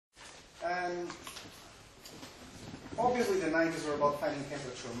obviously the 90s were about finding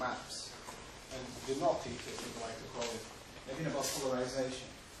temperature maps, and the naughty, as people like to call it, have been about polarization.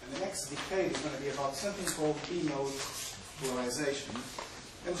 And the next decade is going to be about something called B-mode polarization.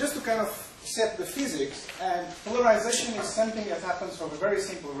 And just to kind of set the physics, and polarization is something that happens for a very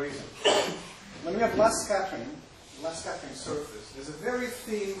simple reason. When we have last scattering surface, there's a very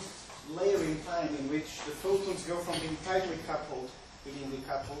thin layer in time in which the photons go from being tightly coupled to being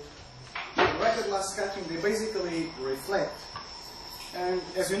decoupled. Right at last scattering, they basically reflect. And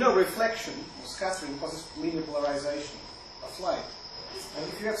as you know, reflection or scattering causes linear polarization of light. And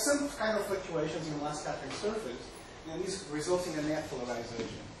if you have some kind of fluctuations in the last scattering surface, then this results in a net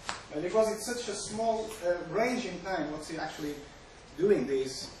polarization. And because it's such a small range in time, what's it actually doing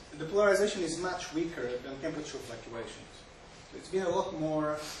this, the polarization is much weaker than temperature fluctuations. So it's been a lot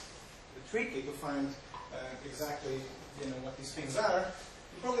more tricky to find exactly what these things are.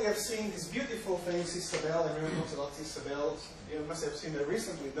 You probably have seen this beautiful thing, Isabel. Everyone talks about Isabel. You must have seen that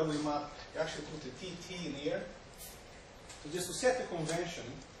recently, WMAP, you actually put the TT in here. So just to set the convention,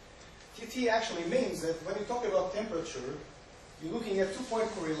 TT actually means that when you talk about temperature, you're looking at two-point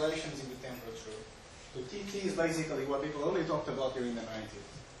correlations in the temperature. So TT is basically what people only talked about during the 90s.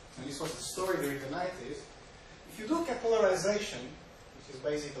 And this was the story during the 90s. If you look at polarization, which is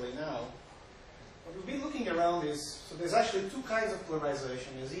basically now, what we've been looking around is, so there's actually two kinds of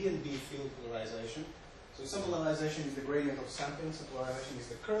polarization. There's E and B field polarization. So some polarization is the gradient of something, some polarization is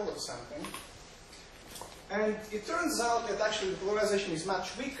the curl of something. And it turns out that actually the polarization is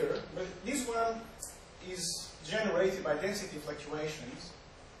much weaker, but this one is generated by density fluctuations,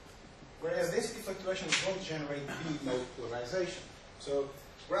 whereas density fluctuations don't generate B-mode polarization. So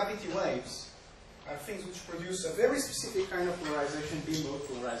gravity waves are things which produce a very specific kind of polarization, B-mode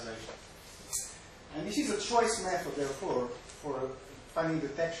polarization. And this is a choice method, therefore, for finding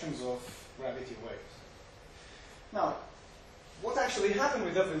detections of gravity waves. Now, what actually happened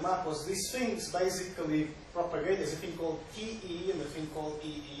with WMAP was these things basically propagate. There's a thing called TE and a thing called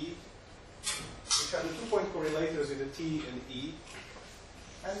EE, which are the two-point correlators with the T and E.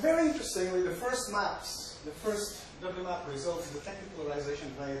 And very interestingly, the first maps, the first WMAP results detected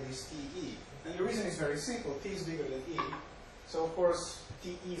polarization via this TE. And the reason is very simple. T is bigger than E. So, of course,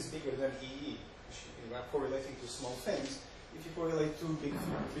 TE is bigger than EE, which you are correlating to small things. If you correlate two big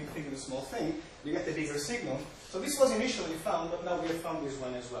things with a small thing, you get a bigger signal. So this was initially found, but now we have found this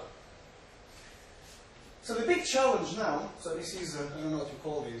one as well. So the big challenge now, so this is, I don't know what you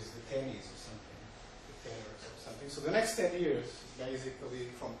call these, the tennies or something, the tenors or something. So the next 10 years, basically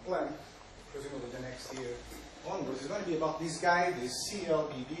from Planck, presumably the next year onwards, is going to be about this guy, this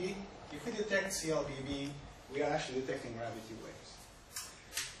CLBB. If we detect CLBB, we are actually detecting gravity waves.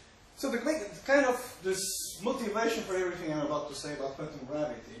 So the kind of this motivation for everything I'm about to say about quantum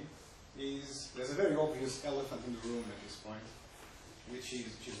gravity is, there's a very obvious elephant in the room at this point, which is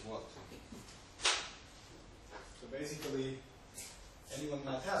what? So basically, anyone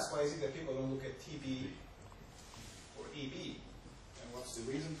might ask, why is it that people don't look at TB or EB? And what's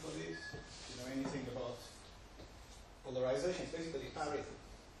the reason for this? Do you know anything about polarization? It's basically parity.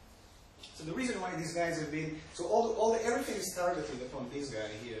 So the reason why these guys have been, so everything is targeted upon this guy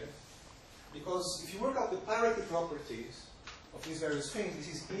here, because if you work out the parity properties of these various things, this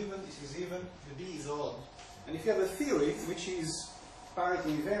is even, the B is odd. And if you have a theory which is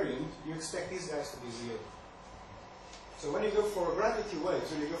parity invariant, you expect these guys to be zero. So when you go for gravity waves,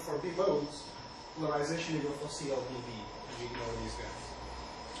 when you go for B modes, polarization, you go for CLBB, and you ignore these guys.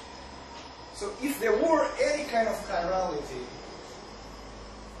 So if there were any kind of chirality,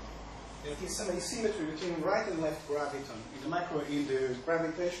 there is some asymmetry between right and left graviton in the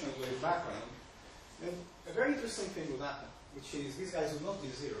gravitational wave background, then a very interesting thing would happen, which is these guys would not be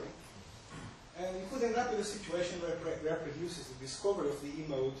zero, and you could end up with a situation where produces the discovery of the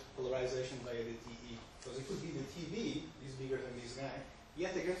E-mode polarization via the TE. Because it could be the TB is bigger than this guy,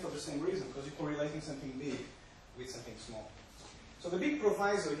 yet again for the same reason, because you're correlating something big with something small. So the big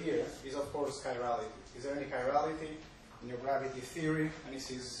proviso here is, of course, chirality. Is there any chirality in your gravity theory? And this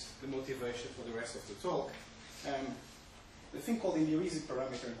is the motivation for the rest of the talk. The thing called the Urizi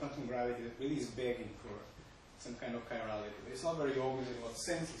parameter in quantum gravity that really is begging for some kind of chirality. But it's not very obvious in what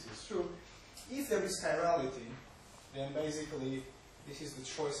sense this is true. If there is chirality, then basically this is the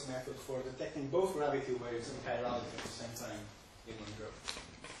choice method for detecting both gravity waves and chirality at the same time in one go.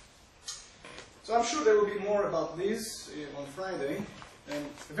 So I'm sure there will be more about this on Friday. And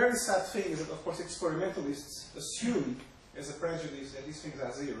the very sad thing is that, of course, experimentalists assume as a prejudice that these things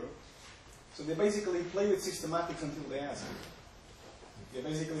are zero. So they basically play with systematics until they are zero. They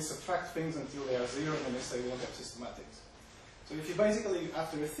basically subtract things until they are zero, and then they say we don't have systematics. So if you basically,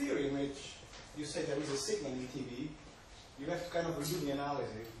 after a theory in which you say there is a signal in TB, you have to kind of redo the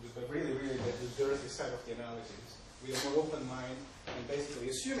analysis, but really the dirty side of the analysis, with a more open mind, and basically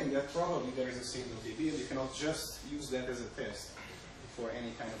assuming that probably there is a signal dB, and you cannot just use that as a test for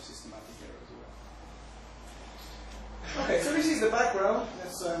any kind of systematic error as well. Okay, so this is the background.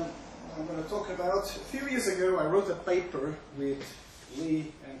 That's I'm going to talk about. A few years ago, I wrote a paper with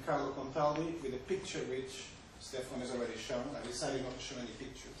Lee and Carlo Contaldi with a picture which Stefan has already shown. I decided not to show any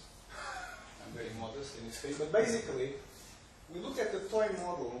pictures. I'm very modest in this case. But basically, we looked at the toy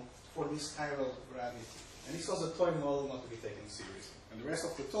model for this chiral gravity. And this was a toy model not to be taken seriously. And the rest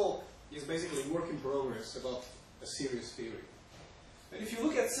of the talk is basically work in progress about a serious theory. And if you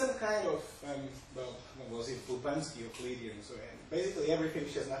look at some kind of, well, was it Lubansky or Euclidean, so basically everything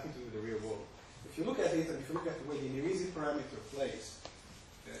which has nothing to do with the real world. If you look at it, and if you look at the way the Nerisi parameter plays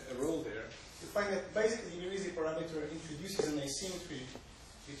a role there, you find that basically the Nerisi parameter introduces an asymmetry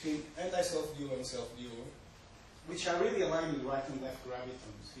between anti-self-dual and self-dual, which are really aligned with right and left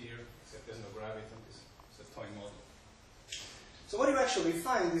gravitons here, except there's no graviton, it's a toy model. So what you actually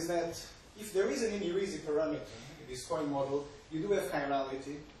find is that if there is an Nerisi parameter in this toy model, you do have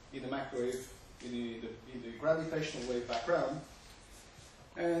chirality in the macrowave, in the gravitational wave background.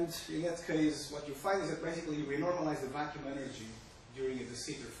 And in that case, what you find is that basically you renormalize the vacuum energy during the de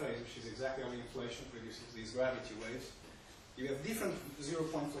Sitter phase, which is exactly how inflation produces these gravity waves. You have different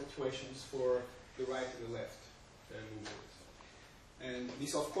zero-point fluctuations for the right and the left movers. And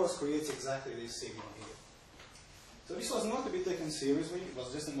this, of course, creates exactly this signal here. So this was not to be taken seriously, it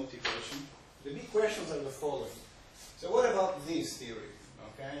was just a motivation. The big questions are the following. So what about this theory?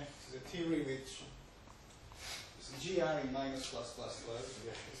 Okay, it's a theory which is GR in minus plus plus plus.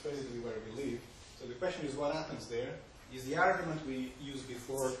 It's basically where we live. So the question is, what happens there? Is the argument we used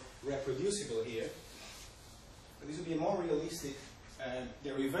before reproducible here? So this would be a more realistic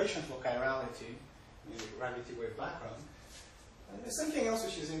derivation for chirality in the gravity wave background. And there's something else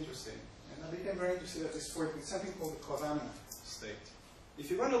which is interesting. And I became very interested at this point with something called the Kodama state.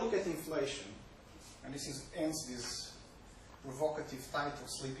 If you want to look at inflation, and this is hence this provocative title,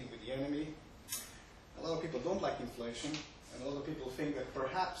 Sleeping with the Enemy. A lot of people don't like inflation, and a lot of people think that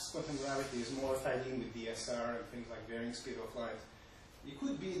perhaps quantum gravity is more tied in with DSR and things like varying speed of light. It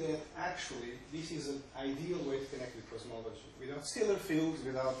could be that actually this is an ideal way to connect with cosmology, without scalar fields,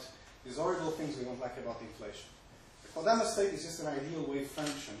 without these horrible things we don't like about inflation. The Kodama state is just an ideal wave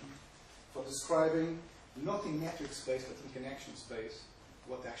function for describing, not in metric space, but in connection space,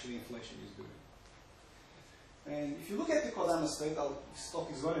 what actually inflation is doing. And if you look at the Kodama state, this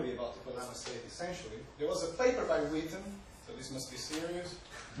talk is going to be about the Kodama state essentially. There was a paper by Witten, so this must be serious,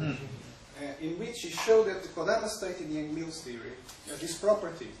 in which he showed that the Kodama state in the Yang-Mills theory has this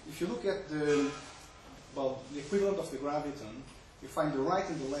property. If you look at the equivalent of the graviton, you find the right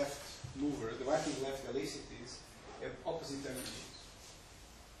and the left mover, the right and the left helicities, have opposite energies.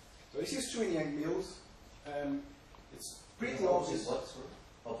 So this is true in Yang-Mills. It's pretty obvious. Opposite what, sorry?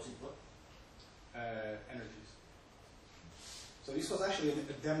 Opposite what? Energies. So this was actually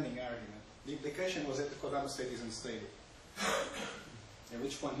a damning argument. The implication was that the Kodama state is unstable. At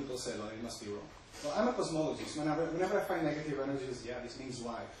which point people said, well, it must be wrong. Well, I'm a cosmologist. Whenever I find negative energies, yeah, this means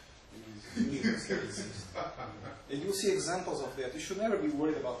life. It means universe that exists. And you'll see examples of that. You should never be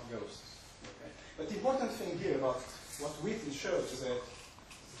worried about ghosts. Okay? But the important thing here about what Witten shows is that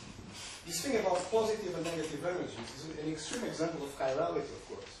this thing about positive and negative energies is an extreme example of chirality, of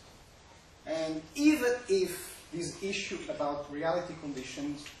course. And even if this issue about reality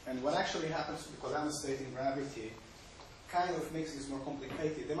conditions and what actually happens to the Kodama state in gravity kind of makes this more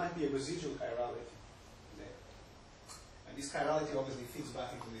complicated, there might be a residual chirality there. And this chirality obviously feeds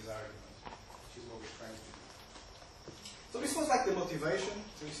back into this argument, which is what we're trying to do. So this was like the motivation,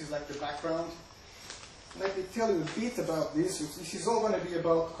 so this is like the background. Let me tell you a bit about this. This is all going to be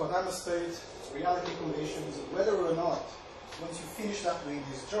about Kodama state, reality conditions, whether or not, once you finish up doing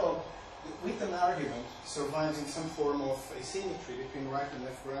this job, the Witten argument survives in some form of asymmetry between right and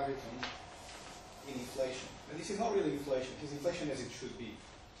left graviton in inflation. And this is not really inflation, it is inflation as it should be.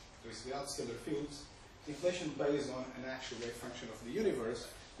 So it's without scalar fields. Inflation based on an actual wave function of the universe,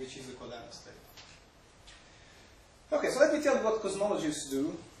 which is the Kodama state. Okay, so let me tell you what cosmologists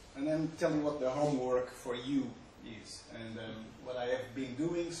do, and then tell you what the homework for you is. And what I have been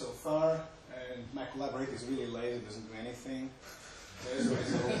doing so far, and my collaborator is really lazy, doesn't do anything.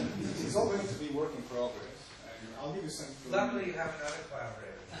 It's all going to be work in progress. And I'll give you some. Luckily, you have another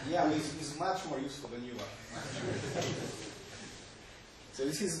collaborator. Yeah, he's much more useful than you are. So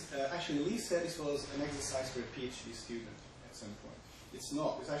this is actually, Lee said this was an exercise for a PhD student at some point. It's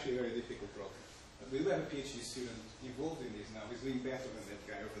not. It's actually a very difficult problem. But we do have a PhD student involved in this now. He's doing better than that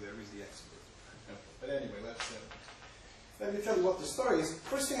guy over there. He's the expert. But anyway, let's. let me tell you what the story is.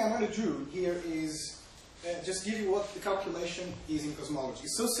 First thing I'm going to do here is just give you what the calculation is in cosmology.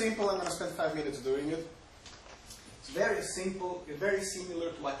 It's so simple, I'm going to spend 5 minutes doing it. It's very simple, very similar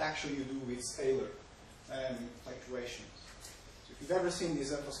to what actually you do with scalar fluctuations. So if you've ever seen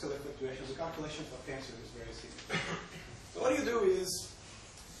these scalar fluctuations, the calculation for tensors is very simple. So what you do is,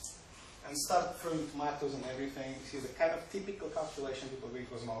 and start throwing tomatoes and everything, this is a kind of typical calculation people do in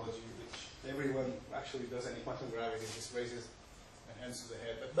cosmology, which everyone actually does any quantum gravity, just raises and hands to the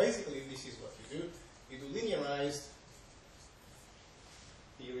head. But basically this is what you do. You do linearized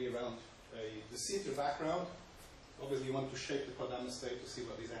theory around the Sitter background. Obviously you want to shape the Kodama state to see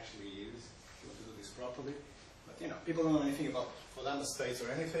what this actually is, if you want to do this properly. But you know, people don't know anything about Kodama states or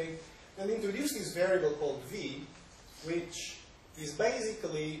anything. Then introduce this variable called V, which is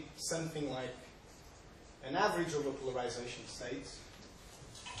basically something like an average over polarization states.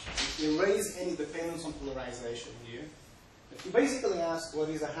 You erase any dependence on polarization here. But you basically ask what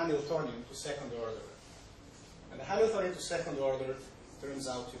is a Hamiltonian to second order. And the Hamiltonian to second order turns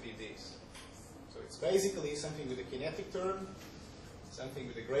out to be this. So it's basically something with a kinetic term, something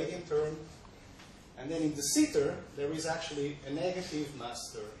with a gradient term, and then in the Sitter there is actually a negative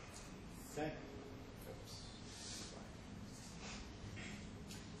mass term. Okay?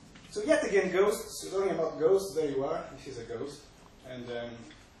 So yet again, ghosts. So talking about ghosts, there you are. This is a ghost, and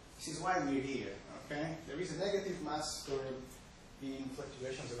this is why we're here. Okay, there is a negative mass term in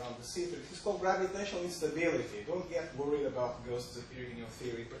fluctuations around the Sitter. This is called gravitational instability. Don't get worried about ghosts appearing in your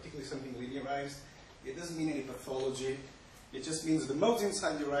theory, particularly something linearized. It doesn't mean any pathology. It just means the modes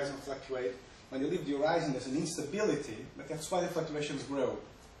inside the horizon fluctuate. When you leave the horizon, there's an instability, but that's why the fluctuations grow.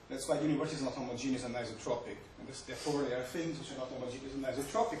 That's why the universe is not homogeneous and isotropic. And therefore, there are things which are not homogeneous and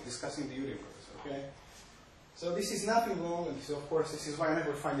isotropic discussing the universe. Okay? So this is nothing wrong, and of course, this is why I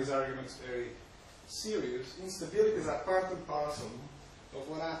never find these arguments very serious. Instabilities are part and parcel of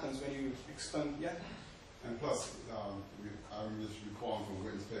what happens when you expand. Yeah? And plus, I just recall from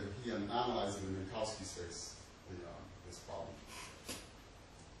Witten's paper, he analyzed in the Minkowski space this problem.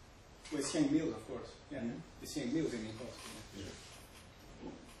 With Yang-Mills, of course. Yeah. It's Yang-Mills in Minkowski. Yeah.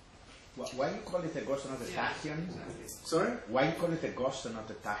 Why you call it a ghost and not a tachyon? Sorry? Why you call it a ghost and not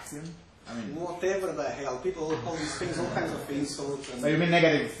a tachyon? I mean, whatever the hell. People call these things all kinds of insults. So you mean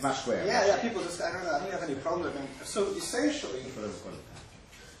negative mass square? Yeah, people just, I don't know, I don't have any problem. And so essentially,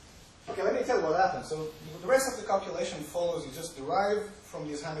 okay, let me tell you what happens. So the rest of the calculation follows. You just derive from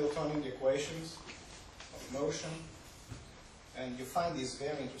these Hamiltonian equations of motion, and you find this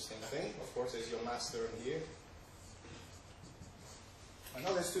very interesting thing. Of course, there's your mass term here. And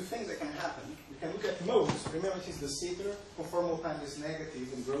now there's two things that can happen. You can look at modes. Remember, it is the Sitter. Conformal time is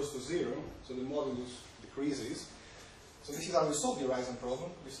negative and grows to 0, so the modulus decreases. So this is how we solve the horizon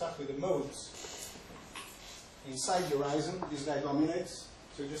problem. We start with the modes. Inside the horizon, this guy dominates.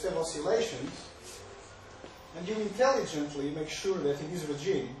 So you just have oscillations. And you intelligently make sure that in this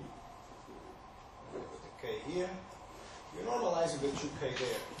regime, put the k here, you normalize with the 2k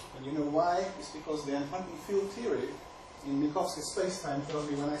there. And you know why? It's because the quantum field theory in Minkowski space-time tells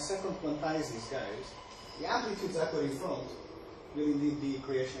me when I second quantize these guys, the amplitudes I put in front will indeed be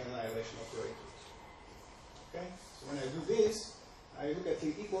creation and annihilation operators. Okay? So when I do this, I look at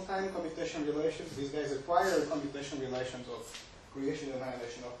the equal time commutation relations. These guys acquire the commutation relations of creation and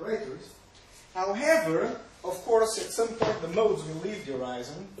annihilation operators. However, of course, at some point the modes will leave the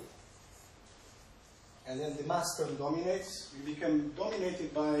horizon, and then the mass term dominates. You become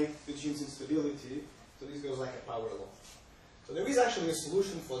dominated by the gene's instability, so this goes like a power law. So there is actually a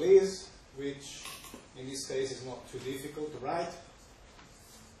solution for this, which in this case is not too difficult to write.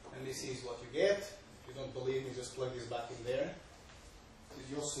 And this is what you get. If you don't believe me, just plug this back in there. This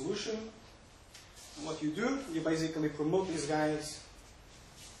is your solution. And what you do, you basically promote these guys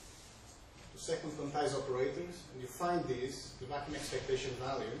to second quantize operators, and you find this, the vacuum expectation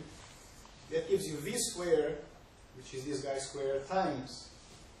value. That gives you V squared, which is this guy squared, times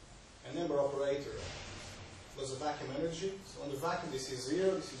a number operator plus a vacuum energy. So on the vacuum this is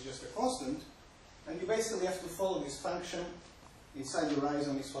 0, this is just a constant. And you basically have to follow this function. Inside the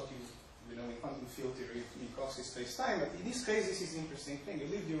horizon is what you know in quantum field theory, Minkowski space-time. But in this case, this is the interesting thing. You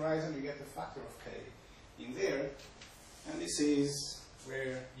leave the horizon, you get the factor of k in there. And this is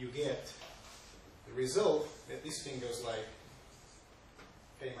where you get the result that this thing goes like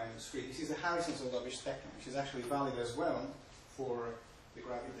k minus 3. This is the Harrison-Soldovich spectrum, which is actually valid as well for the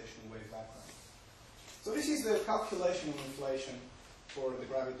gravitational wave background. So this is the calculation of inflation for the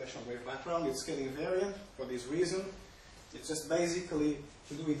gravitational wave background. It's scaling invariant for this reason. It's just basically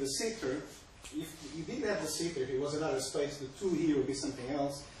to do with the Sitter. If you didn't have the Sitter, if it was another space, the 2 here would be something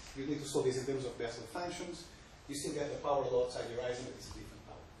else. You need to solve this in terms of Bessel functions. You still get the power law outside your eyes, but it's a different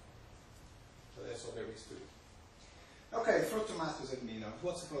power. So that's all there is to it. Okay, fruit tomatoes at Mino.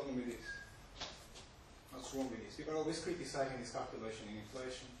 What's the problem with this? What's wrong with this? People are always criticizing this calculation in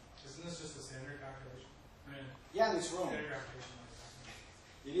inflation. Isn't this just a standard calculation? I mean, Yeah, it's wrong. standard calculation.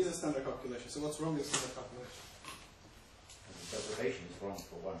 It is a standard calculation. So what's wrong with standard calculation? Interpretation is wrong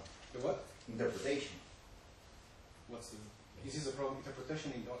for one. The what? Interpretation. What's the? This is a problem.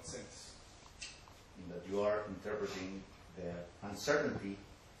 Interpretation in what sense? In that you are interpreting the uncertainty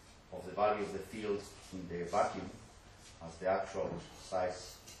of the value of the field in the vacuum as the actual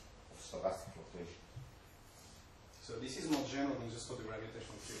size of stochastic fluctuation. So this is more general than just for the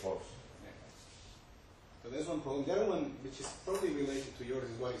gravitational Of field. course. Okay. So there's one problem. The other one, which is probably related to yours,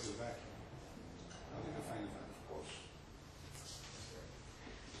 is what is a vacuum? How do you define that? Of course.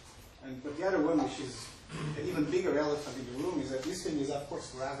 But the other one, which is an even bigger elephant in the room, is that this thing is, of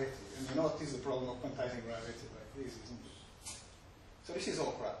course, gravity. And you know what is the problem of quantizing gravity like this, isn't it? So this is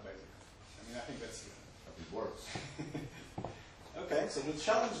all crap, basically. I mean, I think that's it. But it works. Okay, so the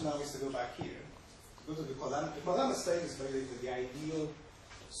challenge now is to go back here. Go to the Kodama. The Kodama state is basically the ideal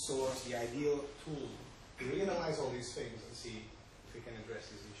source, the ideal tool to reanalyze all these things and see if we can address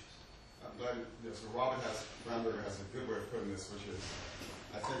these issues. I'm glad, so Ramberger has a good way of putting this, which is,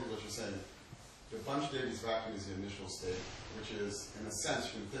 I think what you're saying, the Bunch-Davies vacuum is the initial state, which is, in a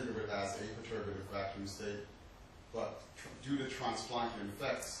sense, you can think of it as a perturbative vacuum state, but due to Planck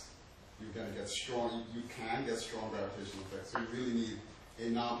effects, you're going to get strong, you can get strong gravitational effects, so you really need a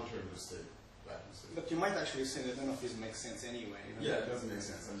non-perturbative state, vacuum state. But you might actually say that none of this makes sense anyway. Yeah, it doesn't make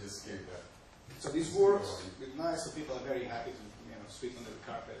sense, I just gave that. So this works with nice, so people are very happy to, sweep under the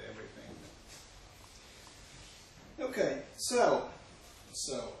carpet everything. Okay, so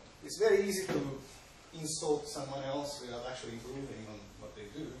it's very easy to insult someone else without actually improving on what they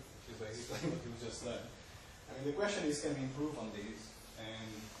do, which is basically what you just learned. I mean, the question is, can we improve on these?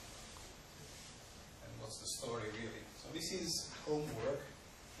 And what's the story really? So this is homework.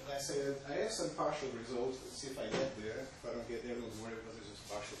 And I said, I have some partial results. Let's see if I get there. If I don't get there, don't worry, because it's just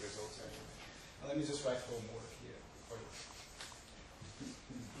partial results anyway. Let me just write homework here for you.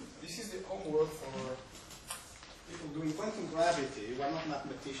 This is the homework for people doing quantum gravity who are not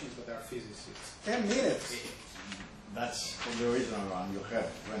mathematicians but are physicists. 10 minutes. That's from the original one. You have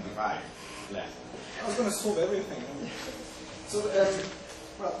 25 left. I was going to solve everything. So,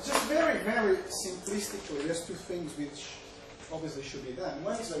 well, just very, very simplistically, there's two things which obviously should be done.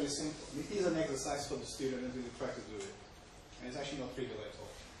 One is very simple. It is an exercise for the student and really try to do it. And it's actually not trivial at all.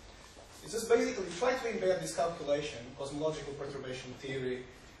 It's just basically try to embed this calculation, cosmological perturbation theory,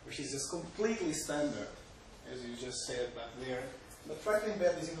 which is just completely standard, as you just said back there. But try to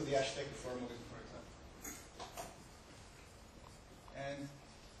embed this into the Ashtekki formalism, for example. And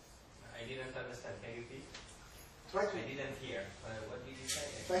I didn't understand. Can you repeat? try to I didn't hear. What did you say?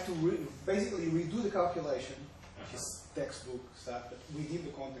 try to basically redo the calculation, which is textbook stuff, but within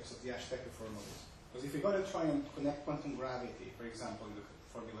the context of the Ashtekki formalism. Because if you're going to try and connect quantum gravity, for example, in the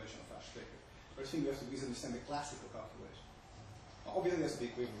formulation of Ashtekki, first thing you have to do is understand the classical calculation. Obviously, that's the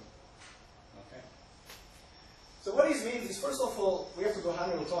equivalent. Okay. So what this means is, first of all, we have to go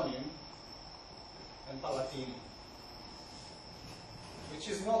Hamiltonian and Palatini, which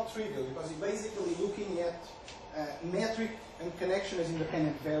is not trivial because you're basically looking at metric and connection as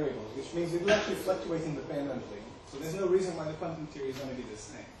independent variables, which means they do actually fluctuate independently. So there's no reason why the quantum theory is going to be the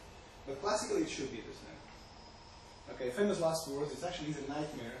same. But classically, it should be the same. Okay, famous last words. It actually is a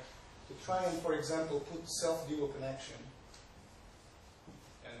nightmare to try and, for example, put self-dual connection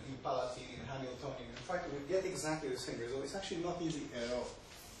and in Palatini and Hamiltonian and try to get exactly the same result. It's actually not easy at all.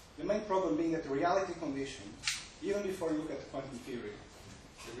 The main problem being that the reality conditions, even before you look at the quantum theory,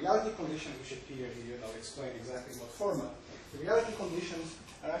 the reality conditions which appear here, and I'll explain exactly what format, the reality conditions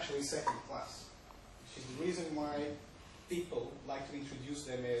are actually second class, which is the reason why people like to introduce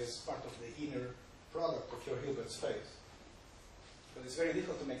them as part of the inner product of your Hilbert space. But it's very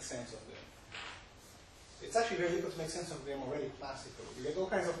difficult to make sense of them. It's actually very difficult to make sense of them already classically. You get all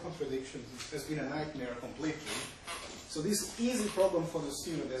kinds of contradictions. It has been a nightmare completely. So this easy problem for the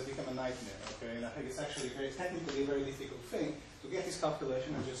student has become a nightmare, okay? And I think it's actually technically a very difficult thing to get this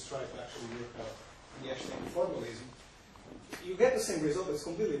calculation and just try to actually work out the Ashtekki formalism. You get the same result, but it's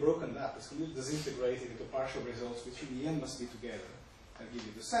completely broken up. It's completely disintegrated into partial results, which in the end must be together and give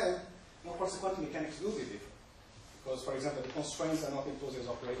you the same. And of course, the quantum mechanics will be different. Because, for example, the constraints are not imposed as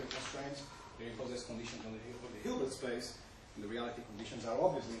operator constraints. They're imposed as conditions on the Hilbert space. And the reality conditions are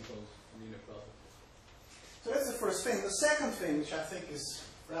obviously imposed on the inner product. So that's the first thing. The second thing, which I think is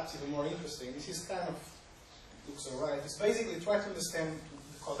perhaps even more interesting, this is kind of, looks alright, is basically try to understand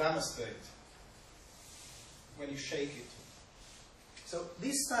the Kodama state. when you shake it. So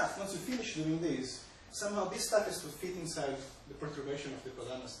this stuff, once you finish doing this, somehow this stuff is to fit inside the perturbation of the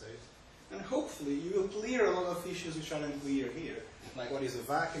Kodama state. And hopefully you will clear a lot of issues which aren't clear here, like what is the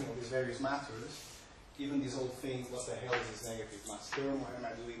vacuum of these various matters, even this whole thing, what the hell is this negative mass term, what am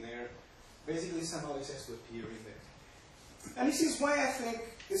I doing there? Basically somehow this has to appear in there. And this is why I think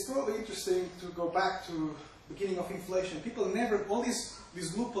it's probably interesting to go back to the beginning of inflation. People never, all these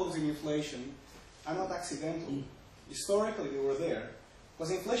loopholes in inflation are not accidental. Historically they were there,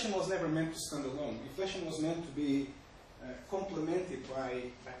 because inflation was never meant to stand alone. Inflation was meant to be complemented by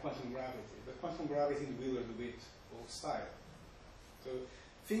quantum gravity. But quantum gravity in the Wheeler-DeWitt old style. So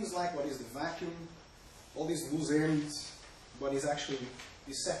things like what is the vacuum, all these loose ends, what is actually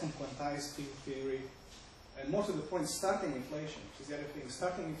the second quantized field theory, and more to the point, starting inflation, which is the other thing.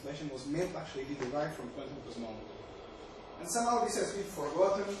 Starting inflation was meant to actually be derived from quantum cosmology. And somehow this has been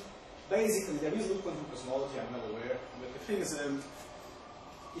forgotten. Basically, there is no quantum cosmology, I'm well aware, but the thing is,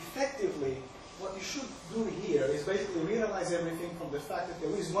 effectively, what you should do here is basically realize everything from the fact that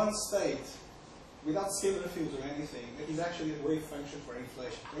there is one state without scalar fields or anything that is actually a wave function for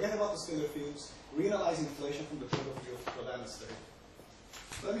inflation. Forget about the scalar fields, realize inflation from the point of view of the Kodama state.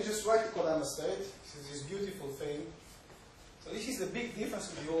 Let me just write the Kodama state. This is this beautiful thing. So this is the big difference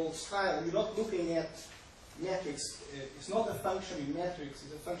with the old style. You're not looking at metrics. It's not a function in metrics,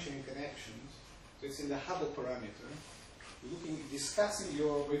 it's a function in connections. So it's in the Hubble parameter. You're discussing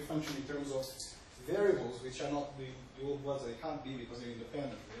your wave function in terms of variables, which are not the old ones. They can't be because they're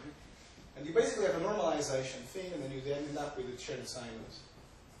independent, really. And you basically have a normalization thing, and then you end up with a shared sinus.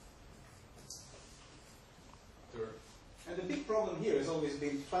 And the big problem here has always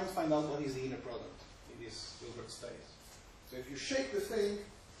been trying to find out what is the inner product in this Hilbert space. So if you shake the thing,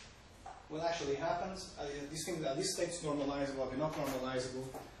 what actually happens? Are these states normalizable? Are they not normalizable?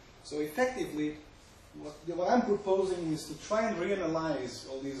 So effectively, what I'm proposing is to try and reanalyze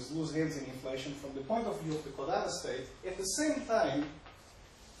all these loose ends in inflation from the point of view of the Kodama state, at the same time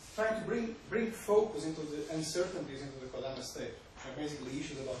trying to bring focus into the uncertainties into the Kodama state. And basically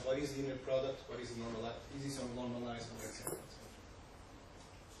issues about what is the inner product, what is the normalizable, etc.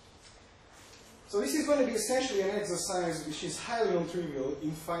 So this is going to be essentially an exercise which is highly non-trivial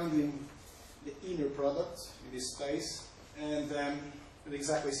in finding the inner product in this space, and we'll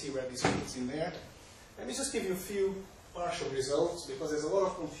exactly see where this fits in there. Let me just give you a few partial results, because there's a lot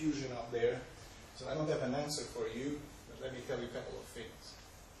of confusion out there. So I don't have an answer for you, but let me tell you a couple of things.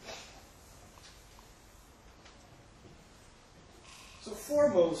 So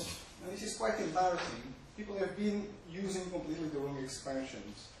foremost, and this is quite embarrassing, people have been using completely the wrong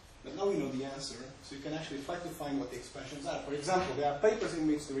expansions. But now we know the answer, so you can actually try to find what the expansions are. For example, there are papers in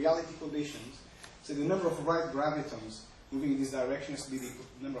which the reality conditions say the number of right gravitons moving in this direction has to be the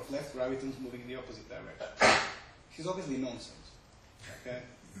number of left gravitons moving in the opposite direction. This is obviously nonsense, okay?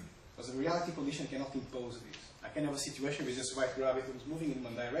 Because the reality condition cannot impose this. I can have a situation with just right gravitons moving in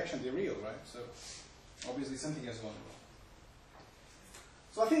one direction, they're real, right? So obviously something has gone wrong.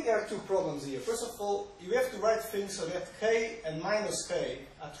 So I think there are two problems here. First of all, you have to write things so that k and minus k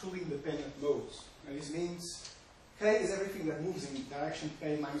are truly independent modes. And this means k is everything that moves in direction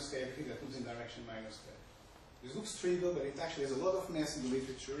k, minus k, everything that moves in direction minus k. This looks trivial, but it actually has a lot of mass in the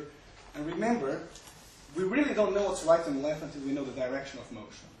literature. And remember, we really don't know what's right and left until we know the direction of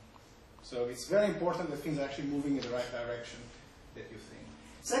motion. So it's very important that things are actually moving in the right direction that you think.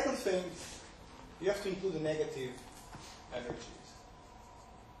 Second thing, you have to include the negative energies.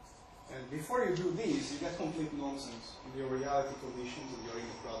 And before you do these, you get complete nonsense in your reality conditions and your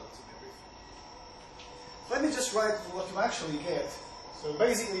inner products and everything. Let me just write what you actually get. So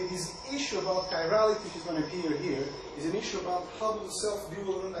basically, this issue about chirality, which is going to appear here, is an issue about how do the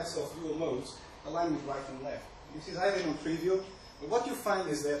self-dual and anti-self-dual modes align with right and left. This is highly non-trivial, but what you find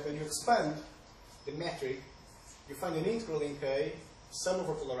is that when you expand the metric, you find an integral in K, sum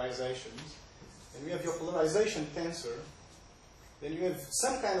over polarizations, and we have your polarization tensor. Then you have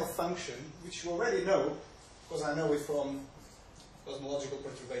some kind of function, which you already know, because I know it from cosmological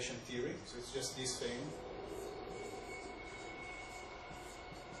perturbation theory, so it's just this thing.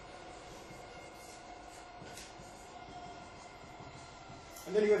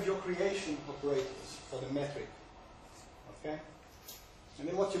 And then you have your creation operators for the metric. Okay? And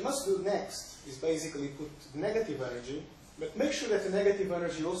then what you must do next is basically put the negative energy, but make sure that the negative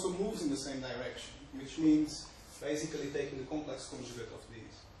energy also moves in the same direction, which means basically taking the complex conjugate of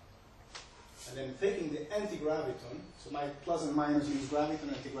these. And then taking the anti-graviton, so my plus and minus means graviton,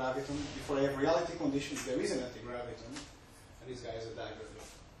 anti-graviton. Before I have reality conditions, there is an anti-graviton, and this guy is a digraviton.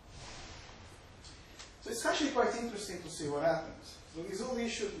 So it's actually quite interesting to see what happens. So this whole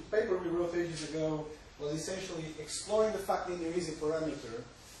issue, the paper we wrote ages ago, was essentially exploring the fact linear easy parameter,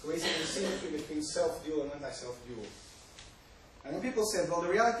 creating a symmetry between self-dual and anti-self-dual. And then people said, well, the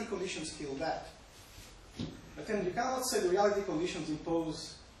reality conditions kill that. But then you cannot say the reality conditions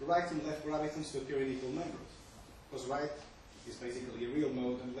impose right and left gravitons to appear in equal numbers. Because right is basically a real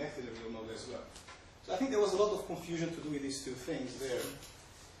mode and left is a real mode as well. So I think there was a lot of confusion to do with these two things there.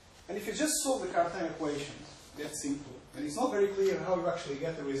 And if you just solve the Cartan equations, that's simple. And it's not very clear how you actually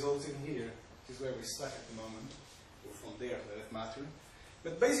get the results in here. This is where we're stuck at the moment. Or from there, for that matter.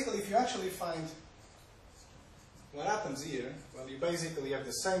 But basically, if you actually find what happens here, well, you basically have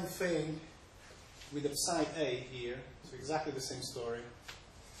the same thing with the psi A here. So exactly the same story.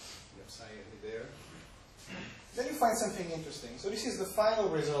 You have psi A there. Then you find something interesting. So this is the final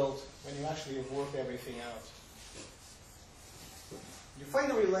result when you actually work everything out. You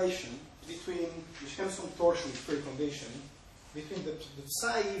find a relation between, which comes from torsion precondition, between the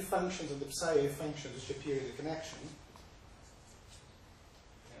psi E functions and the psi A functions which appear in the connection.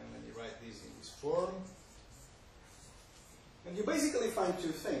 And then you write these in this form. And you basically find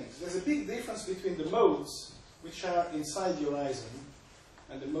two things. There's a big difference between the modes which are inside the horizon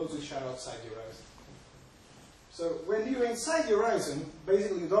and the modes which are outside the horizon. So when you're inside the horizon,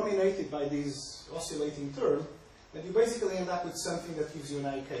 basically dominated by this oscillating term, then you basically end up with something that gives you an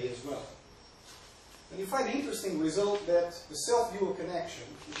IK as well. And you find the interesting result that the self-dual connection,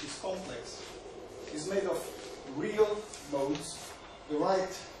 which is complex, is made of real modes, the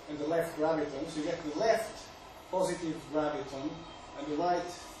right and the left gravitons. You get the left positive graviton and the right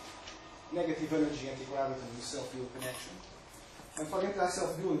negative energy anti-graviton in the self-dual connection. And for the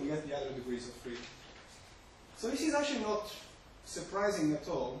anti-self-dual, you get the other degrees of freedom. So this is actually not surprising at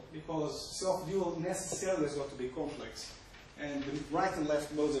all, because self-dual necessarily has got to be complex, and the right and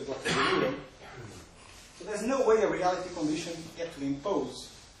left modes have got to be real. So there's no way a reality condition actually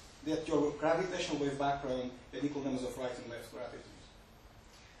impose that your gravitational wave background had equal numbers of right and left gravitons.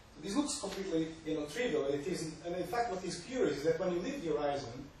 So this looks completely trivial, and it isn't. And in fact, what is curious is that when you leave the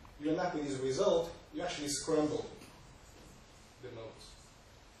horizon, you end up with this result. You actually scramble the modes.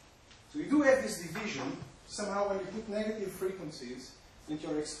 So you do have this division. Somehow, when you put negative frequencies into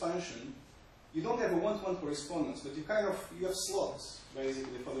your expansion, you don't have a one-to-one correspondence, but you have slots,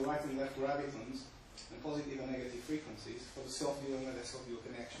 basically, for the right and left gravitons, and positive and negative frequencies for the self-dual and the self-dual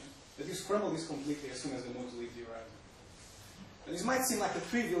connection. But you scramble this completely as soon as the modes leave the horizon. And this might seem like a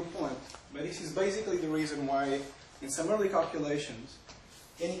trivial point, but this is basically the reason why, in some early calculations,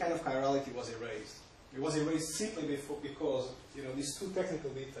 any kind of chirality was erased. It was erased simply because these two technical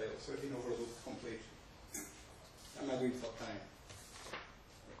details have been overlooked completely. I'm not doing it for time.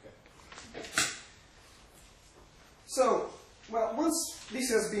 Okay. So, well, once this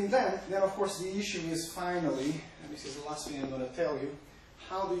has been done, then of course the issue is finally, and this is the last thing I'm going to tell you,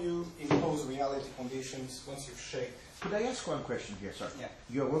 how do you impose reality conditions once you've shaped? Could I ask one question here, sir? Yeah.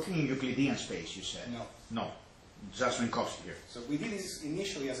 You're working in Euclidean space, you said? No. No. Just Minkowski here. So we did this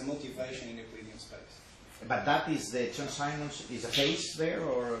initially as a motivation in Euclidean space. But that is the Chern-Simons, is a phase there,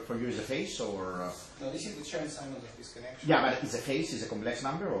 or for you is a phase, or? No, this is the Chern-Simons of this connection. Yeah, but is a phase is a complex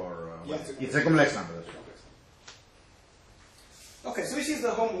number, or? Yeah, it's a complex number. That's right. Okay, so this is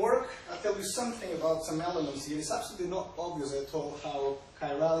the homework. I'll tell you something about some elements here. It's absolutely not obvious at all how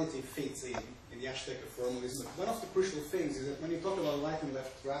chirality fits in the Ashtaker formalism. But one of the crucial things is that when you talk about right and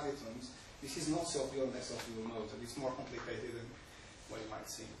left gravitons, this is not self-dual and self-dual modes, and it's more complicated than what you might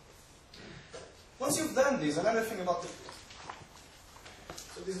seem. Once you've done this, another thing about the...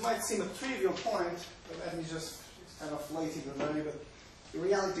 So this might seem a trivial point, but let me just... It's kind of late in the day, but the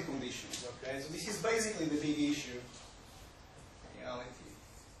reality conditions, okay? So this is basically the big issue. Reality.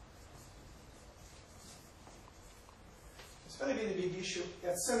 It's going to be the big issue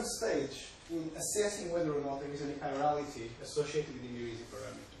at some stage in assessing whether or not there is any chirality associated with the Mirisi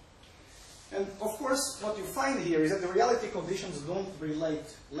parameter. And of course, what you find here is that the reality conditions don't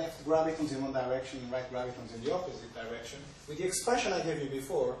relate left gravitons in one direction and right gravitons in the opposite direction. With the expression I gave you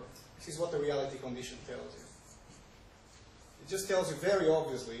before, this is what the reality condition tells you. It just tells you very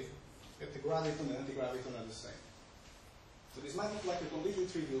obviously that the graviton and anti-graviton are the same. So this might look like a completely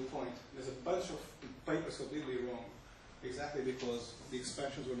trivial point. There's a bunch of papers completely wrong, exactly because the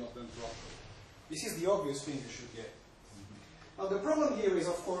expansions were not done properly. This is the obvious thing you should get. Now the problem here is,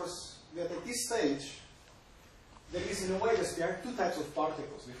 of course, that at this stage, there is in a way there are two types of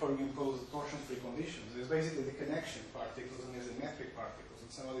particles before you impose the torsion-free conditions. There's basically the connection particles and there's the metric particles,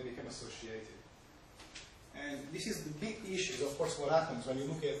 and somehow they become associated. And this is the big issue, of course, what happens when you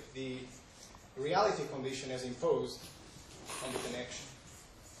look at the reality condition as imposed on the connection.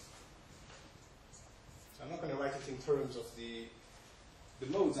 So I'm not going to write it in terms of the the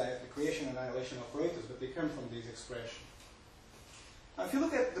modes, the creation and annihilation operators, but they come from these expressions. Now, if you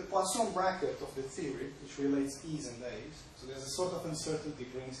look at the Poisson bracket of the theory, which relates E's and A's, so there's a sort of uncertainty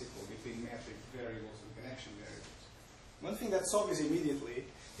principle between metric variables and connection variables. One thing that's obvious immediately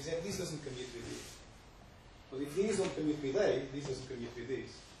is that this doesn't commute with these. But if these don't commute with A, this doesn't commute with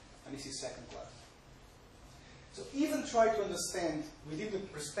these. And this is second class. So even try to understand, within the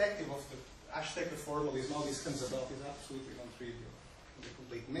perspective of the Ashtaker formalism, how this comes about is absolutely non-trivial. It's a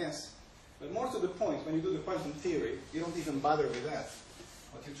complete mess. But more to the point, when you do the quantum theory, you don't even bother with that.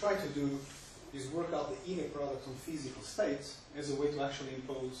 What you try to do is work out the inner product on physical states as a way to actually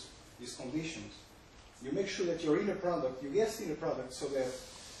impose these conditions. You make sure that your inner product, you guess the inner product so that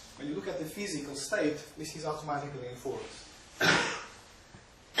when you look at the physical state, this is automatically enforced.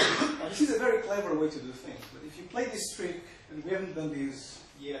 Now, this is a very clever way to do things, but if you play this trick, and we haven't done this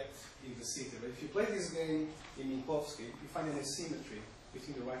yet in the city, but if you play this game in Minkowski, you find an asymmetry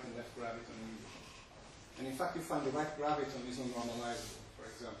between the right and left graviton immediately. And in fact, you find the right graviton is unnormalizable, for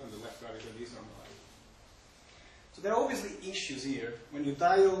example, and the left graviton is normalizable. So there are obviously issues here. When you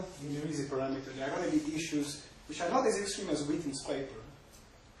dial in the Risi parameter, there are going to be issues which are not as extreme as Witten's paper,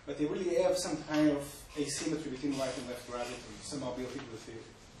 but they really have some kind of asymmetry between right and left graviton, somehow built into the theory.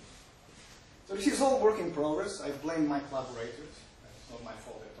 So this is all work in progress. I blame my collaborators. It's not my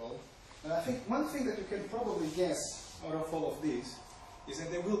fault at all. And I think one thing that you can probably guess out of all of these is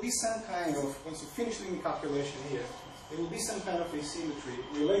that there will be some kind of, once you finish doing the calculation here, there will be some kind of asymmetry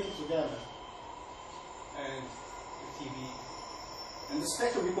related to gamma and the TV. And the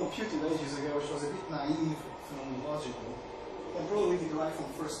spectrum we computed ages ago, which was a bit naive, phenomenological, can probably be derived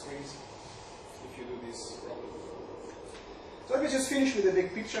from first principle if you do this properly. So let me just finish with the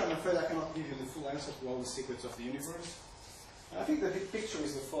big picture. I'm afraid I cannot give you the full answer to all the secrets of the universe. I think the big picture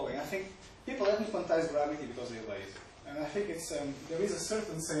is the following. I think people haven't quantized gravity because they're lazy. And I think it's, there is a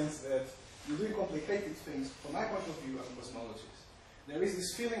certain sense that you're doing complicated things, from my point of view as a cosmologist. There is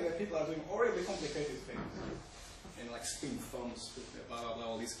this feeling that people are doing horribly complicated things. And like spin phones, blah, blah, blah,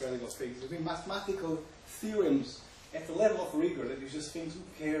 all these credible things. They're doing mathematical theorems at the level of rigor that you just think, who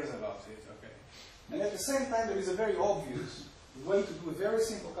cares about it, okay? And at the same time, there is a very obvious way to do a very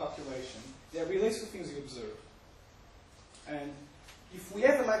simple calculation that relates to things you observe. And if we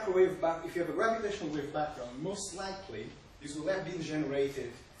have a microwave if you have a gravitational wave background, most likely this will have been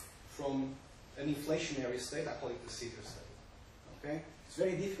generated from an inflationary state. I call it the Sitter state. Okay? It's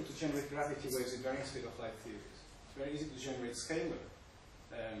very difficult to generate gravity waves in varying speed of light theories. It's very easy to generate scalar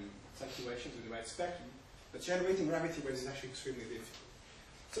fluctuations with the right spectrum, but generating gravity waves is actually extremely difficult.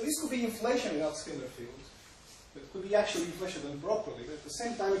 So this could be inflation without scalar fields. But it could be actually inflation done properly, but at the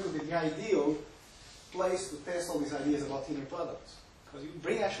same time it could be the ideal place to test all these ideas about inner products. Because you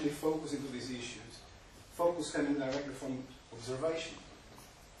bring actually focus into these issues. Focus coming directly from observation.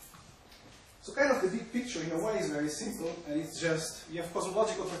 So kind of the big picture in a way is very simple, and it's just, you have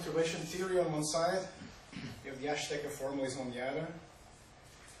cosmological perturbation theory on one side, you have the Ashtaker formalism on the other.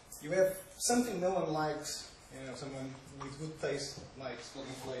 You have something no one likes, you know, someone with good taste likes called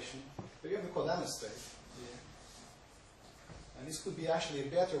inflation, but you have the Kodama state. And this could be actually a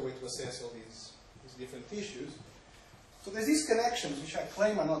better way to assess all these different issues. So there's these connections which I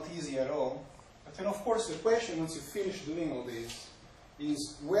claim are not easy at all. But then of course the question, once you finish doing all this,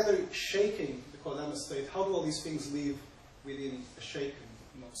 is whether shaking the Kodama state, how do all these things live within a shaken,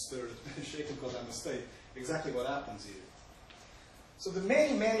 not stirred, shaken Kodama state? Exactly what happens here. So the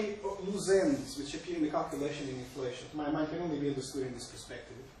many, many loose ends which appear in the calculation in inflation, to my mind, can only be understood in this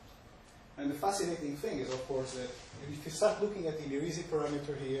perspective. And the fascinating thing is, of course, that if you start looking at the Risi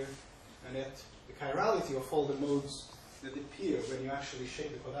parameter here, and at the chirality of all the modes that appear when you actually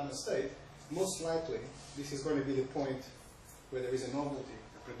shake the Kodama state, most likely this is going to be the point where there is a novelty,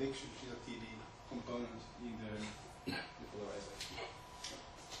 a prediction, which is a TD component in the polarization.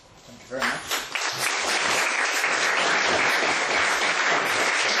 Thank you very much.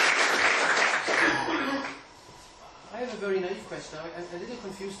 I have a very naive question. I'm a little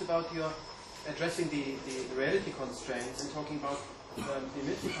confused about your addressing the reality constraints and talking about the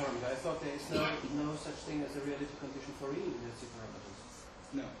immediate parameter. I thought there is no such thing as a reality condition for real immediate parameters.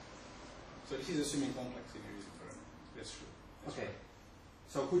 No. So this is assuming complex immediate parameter. That's true. That's okay. Right.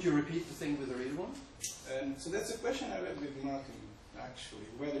 So could you repeat the thing with the real one? So that's a question I read with Martin, actually,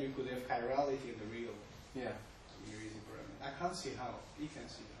 whether you could have chirality in the real immediate parameter. I can't see how. He can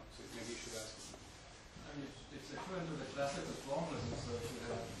see how. So maybe you should ask him. I mean, it's equivalent to the classical formalism, so if you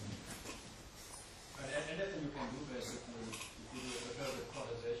have anything you can do basically, if you do a repetitive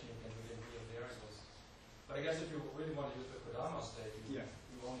quantization, you can do it in real variables. But I guess if you really want to use the Kodama state, you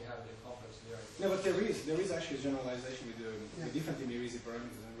only have the complex variables. No, but there is actually a generalization with the different Risi parameters.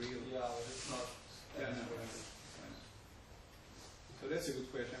 valid. It's not. Yeah, no, whatever. Fine. So that's a good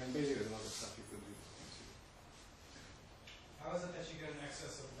question. I mean, basically, there's a lot of stuff you could do. How is it that you get an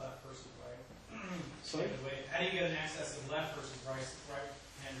excess of left versus right? Sorry? Handed weight. How do you get an excess of left versus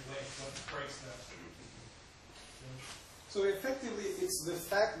right-handed weight? What breaks that? So effectively, it's the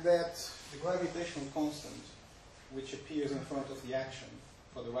fact that the gravitational constant, which appears in front of the action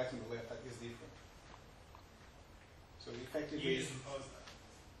for the right and the left, is different. So effectively, You just impose that.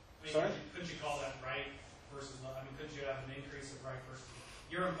 I mean, Sorry? Couldn't you call that right versus left? I mean, couldn't you have an increase of right versus left?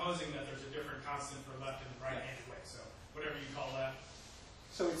 You're imposing that there's a different constant for left and right-handed way. So whatever you call that.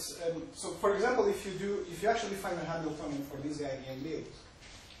 so it's so for example, if you actually find a Hamiltonian for this guy and build,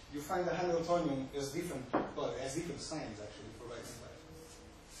 you find the Hamiltonian as different, well, as different signs actually for right and left.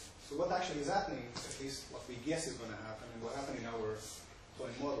 So what actually is happening, at least what we guess is going to happen, and what happened in our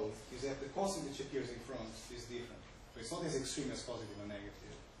toy model, is that the constant which appears in front is different. So it's not as extreme as positive or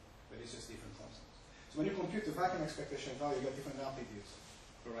negative, but it's just different constants. So when you compute the vacuum expectation value, you get different amplitudes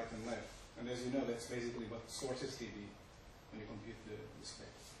for right and left. And as you know, that's basically what sources TB when you compute the spec.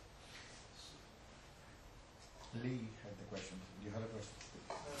 Lee had the question. You had a question?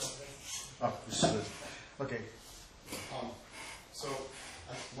 Oh, this is good. Okay. So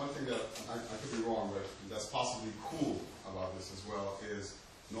one thing that I could be wrong, but that's possibly cool about this as well is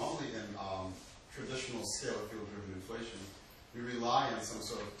normally in traditional scalar field-driven inflation, we rely on some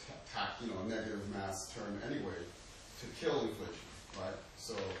sort of negative mass term anyway to kill inflation, right?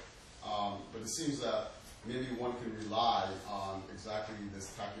 So, but it seems that maybe one can rely on exactly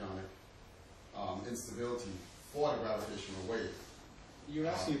this tachyonic instability for the gravitational wave. You're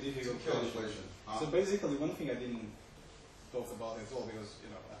asking a to difficult kill question. inflation. So basically, one thing I didn't talk about at all, because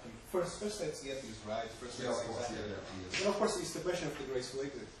I think first let's get this right. First, Yeah, let's of course, exactly. yeah. And of course, it's the question of the graceful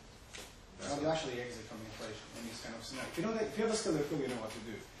exit. How do you actually exit from inflation in this kind of scenario? If you have a scalar field, you know what to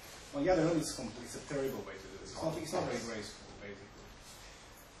do. On the other hand, it's a terrible way to do this. It's not very graceful, basically.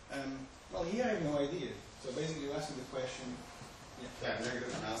 Well, here I have no idea. So basically, you ask me the question. Yeah. That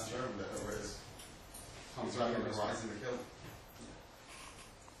negative mass term that always comes right on the rise in the kill.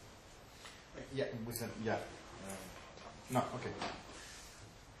 Yeah, yeah. No, okay.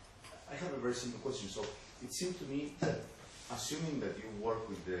 I have a very simple question. So it seemed to me that assuming that you work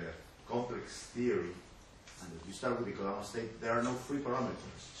with the complex theory and that you start with the Kodama state, there are no free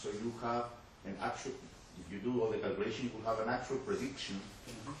parameters. So you have an actual, if you do all the calculation, you will have an actual prediction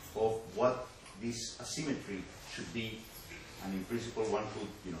of what this asymmetry should be. And in principle, one could,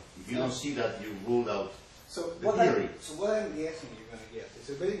 if you don't see that, you ruled out So the theory. what I'm guessing you're going to get is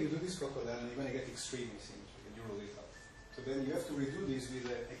that basically you do this crocodile and you're going to get extreme asymmetry and you rule it out. So then you have to redo this with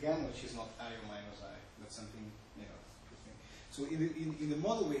again, which is not I or minus I. That's something, interesting. So in the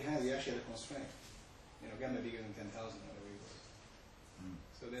model we had, we actually had a constraint. Gamma bigger than 10,000, whatever it was.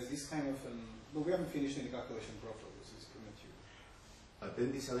 So there's this kind of, but we haven't finished any calculation properly, so it's premature. But then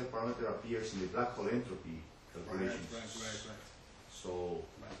this other parameter appears in the black hole entropy calculations. Right. So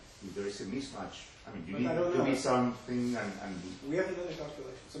if there is a mismatch, you But need I don't to know. be something and We haven't done a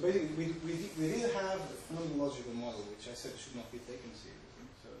calculation. So basically, we did have a phenomenological model, which I said should not be taken seriously.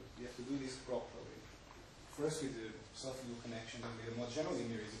 So you have to do this properly. First with the self-loop connection, and with the more generally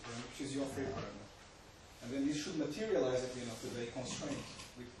Mirror parameter, which is your free parameter. And then you should materialize at the end of the day constraints,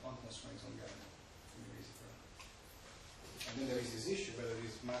 with on constraints on Gamma. And then there is this issue, whether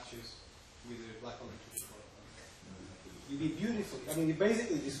this matches with the black hole entropy. You'd be beautiful.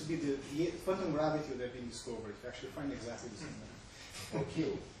 Basically, this would be the quantum gravity that have been discovered to actually find exactly the same thing. or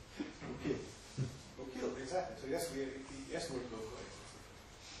kill. Exactly. So yes, we work both ways.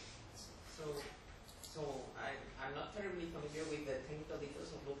 So I'm not terribly familiar with the technical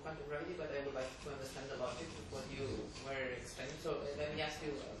details of loop quantum gravity, but I would like to understand the logic of what you were explaining. So let me ask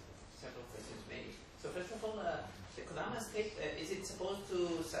you several questions maybe. So first of all, the Kodama state, is it supposed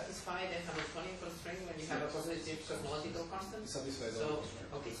to satisfy the Hamiltonian constraint when you have a positive cosmological constant? It satisfies So, all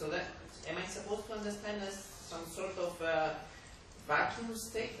constraints. okay, so that, am I supposed to understand as some sort of vacuum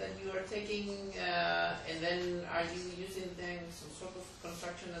state that you are taking, and then are you using then some sort of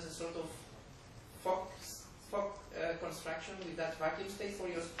construction as a sort of Fock construction with that vacuum state for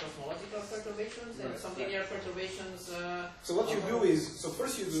your cosmological perturbations and some linear perturbations? So what you do is,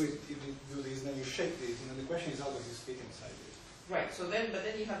 first you do this, then you shape it, and then the question is how does this fit inside it? Right. So but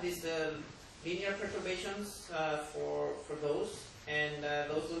then you have these linear perturbations for those, and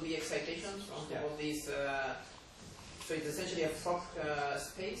those will be excitations on top of these. So it's essentially a Fock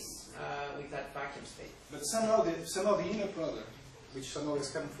space with that vacuum state. But somehow the inner product, which somehow is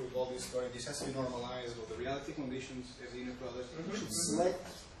coming through all this story, this has to be normalized with the reality conditions as the inner product, should select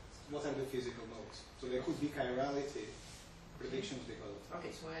what are the physical modes. So there could be chirality predictions because of that.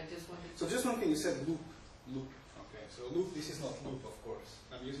 Okay, so I just wanted So just one thing, you said loop. Okay, so loop, this is not loop, of course.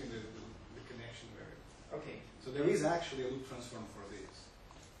 I'm using the connection variable. Okay. So there is actually a loop transform for this.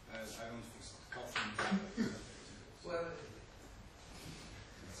 I don't think so. Well,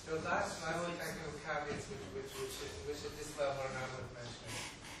 so that's my only technical caveats which at this level are not worth mentioning.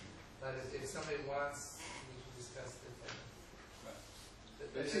 But if somebody wants, we can discuss it.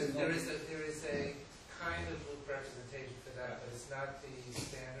 There is a kind of loop representation for that, but it's not the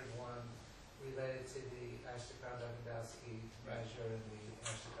standard one related to the Ashtekar-Lewandowski measure and the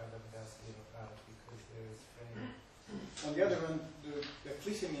Ashtekar-Lewandowski product because there is frame. On the other hand, the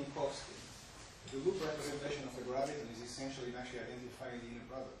Clissia-Minkowski, the loop representation of a graviton is essentially actually identifying the inner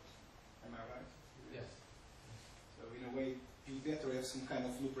product. Am I right? Yes. So in a way, you better have some kind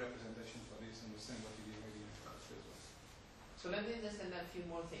of loop representation for this, understand what you do with the inner product as well. So let me understand a few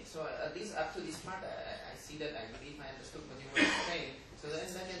more things. So at least up to this part, I see that I believe I understood what you were saying. So then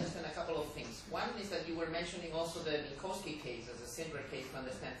let me understand a couple of things. One is that you were mentioning also the Minkowski case as a simpler case to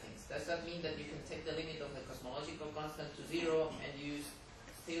understand things. Does that mean that you can take the limit of the cosmological constant to 0 and you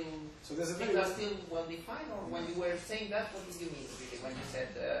still things are still well defined? Or when you were saying that, what did you mean really when you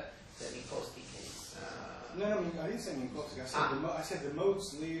said the Minkowski case? No, I didn't say Minkowski. I said the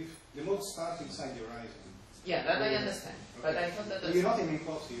modes start inside the horizon. Yeah, that I understand. Okay. But I thought that you're not in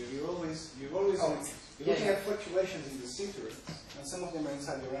Minkowski. You're always looking at fluctuations in the center, and some of them are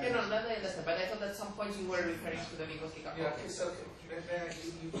inside the horizon. No, that I understand. But I thought at some point you were referring to the Minkowski. Yeah. Okay. So you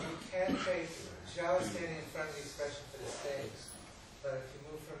can take Java standing in front of the expression for the state, but if you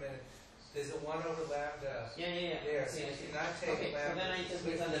move from it, there's a 1 over lambda. Yeah. There. So if you not take lambda, so then I just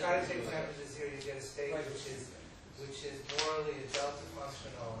if you try to take lambda to 0, you get a state which is morally a delta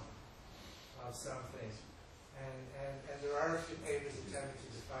functional of something. And there are a few papers attempting to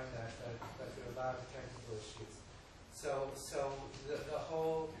define that, but there are a lot of technical issues. So the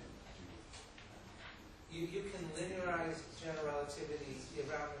whole, you can linearize general relativity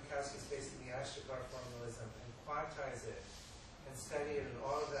around Minkowski space in the Ashtekar formalism and quantize it and study it, and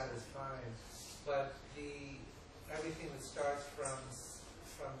all of that is fine. But everything that starts from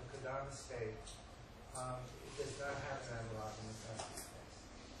the Kodama state it does not have an analog in Minkowski space.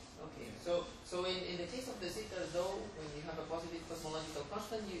 Okay, so in the case of the zeta, though, when you have a positive cosmological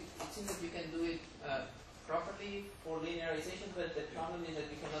constant, it seems that you can do it properly for linearization, but the problem is that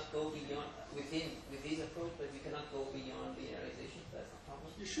we cannot go beyond, with this approach, but we cannot go beyond linearization. That's the problem.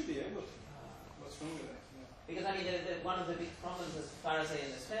 You should be able to. What's wrong with that? Yeah. Because I mean, one of the big problems, as far as I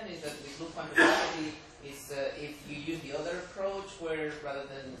understand, is that with loop quantifiability is if you use the other approach, where rather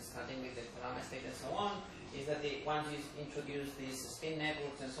than starting with the Kodama state and so on, is that once you introduce these spin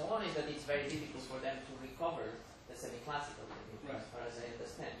networks and so on, is that it's very difficult for them to recover the semi-classical behavior, as far as I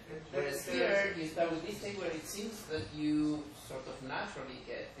understand. Whereas here, you start with this state where it seems that you sort of naturally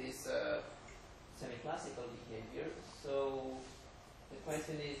get this semi-classical behavior. So the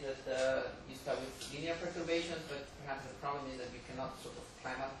question is that you start with linear perturbations, but perhaps the problem is that you cannot sort of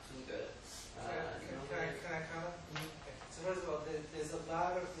climb up to the... Can I comment? Mm-hmm. Okay. So first of all, there's a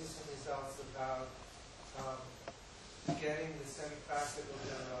lot of recent results about getting the semi-classical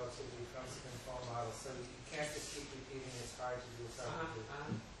general relativity from spin-fold models. So you can't just keep repeating, it's hard to do.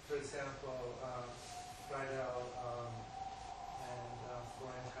 For example, Friedel and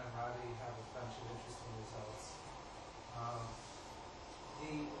Florian Conradi have a bunch of interesting results.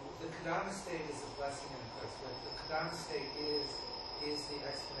 The Kodama state is a blessing and a curse. The Kodama state is the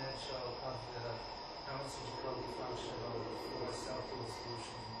exponential of the Hamilton-Jacobi function over 4 self-dual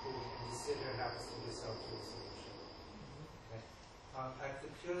solutions, including the sitter happens to be a self-dual solution. Okay. At the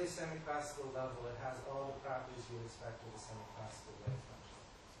purely semi-classical level, it has all the properties you would expect of a semi-classical wave function.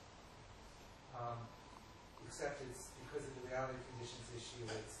 Except it's because of the reality conditions issue,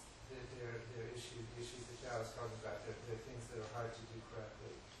 they're issues that Zhao was talking about. They're things that are hard to do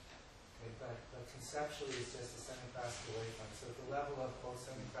correctly. Okay, but conceptually, it's just a semi-classical wave function. So at the level of both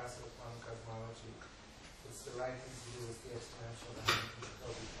semi-classical quantum cosmology, it's the right thing to do with the exponential and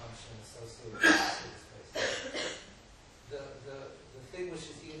Jacobi function associated with the space. The thing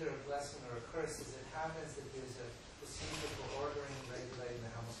which is either a blessing or a curse is it happens that there's a procedure for ordering and regulating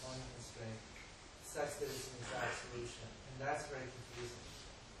the Hamiltonian constraint such that it's an exact solution. And that's very confusing.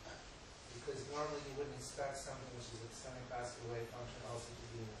 Because normally you wouldn't expect something which is a semi-classical wave function also to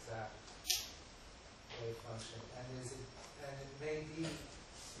be an exact wave function. And it may be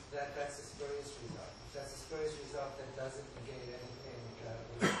that that's a spurious result. If that's a spurious result that doesn't negate anything that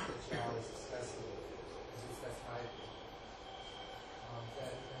Zhao is discussing, at least that's my view.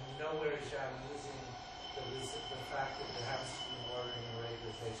 And nowhere is Zhao using the fact that there happens to be ordering and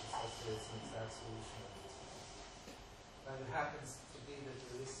regularization such that it's an exact solution. It happens to be that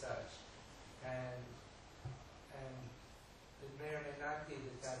there is such, and it may or may not be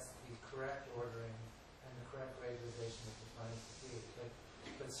that that's the correct ordering and the correct regularization of the final critique.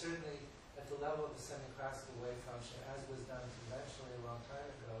 But certainly, at the level of the semi-classical wave function, as was done conventionally a long time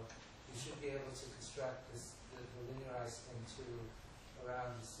ago, you should be able to construct the linearized thing too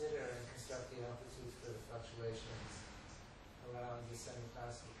around the sitter and construct the amplitudes for the fluctuations around the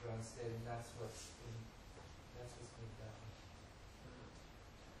semi-classical ground state, and that's what's being done.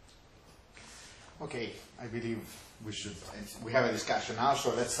 Okay, I believe we have a discussion now,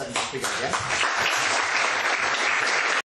 so let's speak again.